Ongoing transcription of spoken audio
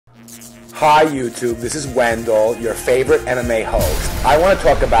Hi YouTube, this is Wendell, your favorite MMA host. I want to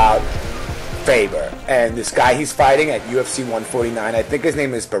talk about Faber and this guy he's fighting at UFC 149. I think his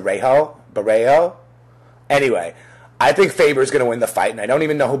name is Barao. Anyway, I think Faber's going to win the fight, and I don't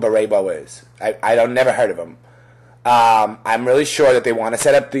even know who Barao is. I don't never heard of him. I'm really sure that they want to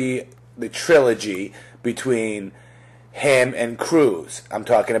set up the trilogy between him and Cruz. I'm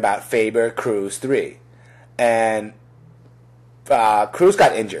talking about Faber, Cruz 3. And Cruz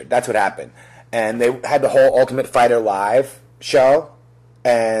got injured. That's what happened. And they had the whole Ultimate Fighter Live show.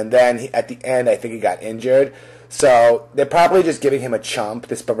 And then at the end, I think he got injured. So they're probably just giving him a chump,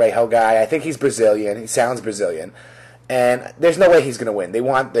 this Barao guy. I think he's Brazilian. He sounds Brazilian. And there's no way he's going to win. They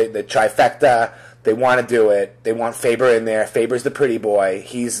want the trifecta. They want to do it. They want Faber in there. Faber's the pretty boy.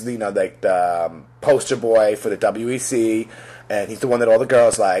 He's, like the poster boy for the WEC. And he's the one that all the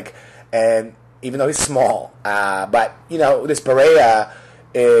girls like. And even though he's small. But, this Barao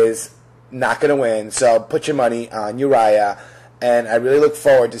is not going to win. So put your money on Urijah. And I really look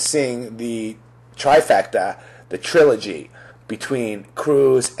forward to seeing the trifecta, the trilogy, between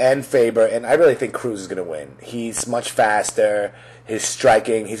Cruz and Faber. And I really think Cruz is going to win. He's much faster. His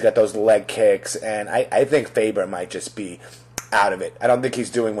striking, he's got those leg kicks. And I think Faber might just be out of it. I don't think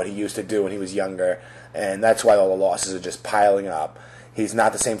he's doing what he used to do when he was younger. And that's why all the losses are just piling up. He's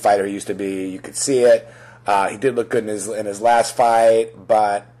not the same fighter he used to be. You could see it. He did look good in his last fight,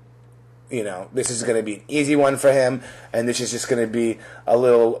 but this is going to be an easy one for him, and this is just going to be a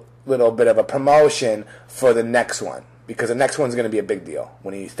little bit of a promotion for the next one, because the next one's going to be a big deal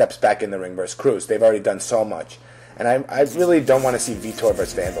when he steps back in the ring versus Cruz. They've already done so much, and I really don't want to see Vitor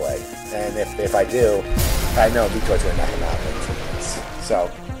versus Vanderlei, and if I do, I know Vitor's going to knock him out in 2 minutes. So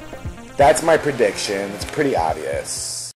that's my prediction. It's pretty obvious.